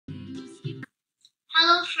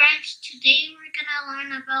Hello friends, today we're gonna learn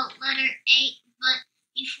about letter A, but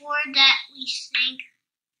before that we sing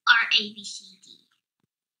our ABCD.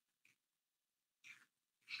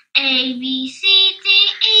 A, B, C, D,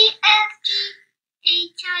 E, F, G,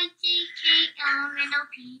 H, I, J, K, L, M, N, O,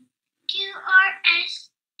 P, Q, R, S,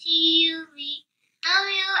 T, U, V,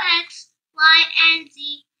 W, X, Y, and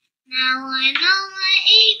Z. Now I know my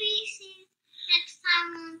ABC. Next time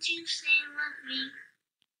won't you sing with me?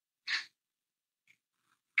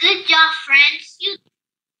 Good job, friends.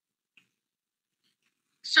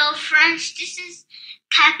 So, friends, this is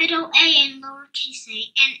capital A and lowercase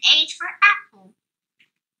a, and A is for apple.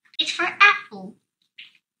 It's for apple.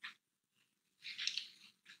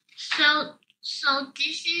 So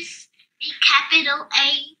this is the capital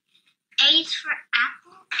A. A is for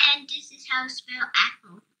apple, and this is how to spell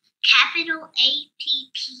apple. Capital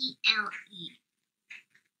A-P-P-L-E.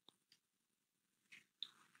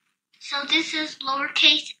 So this is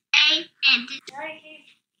lowercase a, and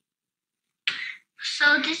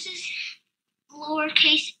this is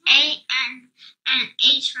lowercase a and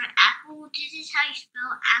H for apple. This is how you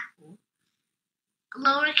spell apple.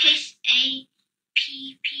 Lowercase a,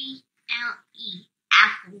 P-P-L-E.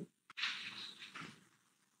 Apple.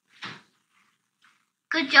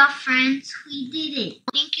 Good job, friends. We did it.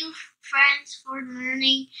 Thank you, friends, for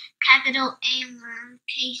learning capital A and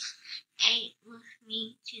lowercase a with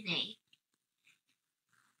me today.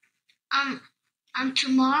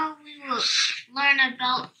 Tomorrow we will learn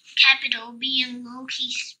about capital B and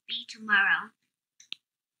lowercase b tomorrow.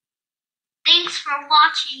 Thanks for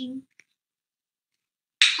watching.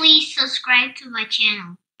 Please subscribe to my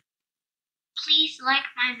channel. Please like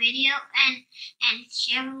my video and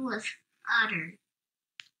share it with others.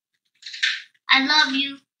 I love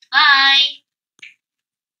you. Bye.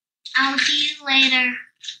 I'll see you later.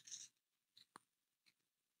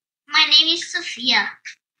 My name is Sophia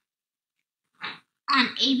on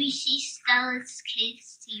ABC Stella's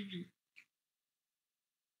Kids TV.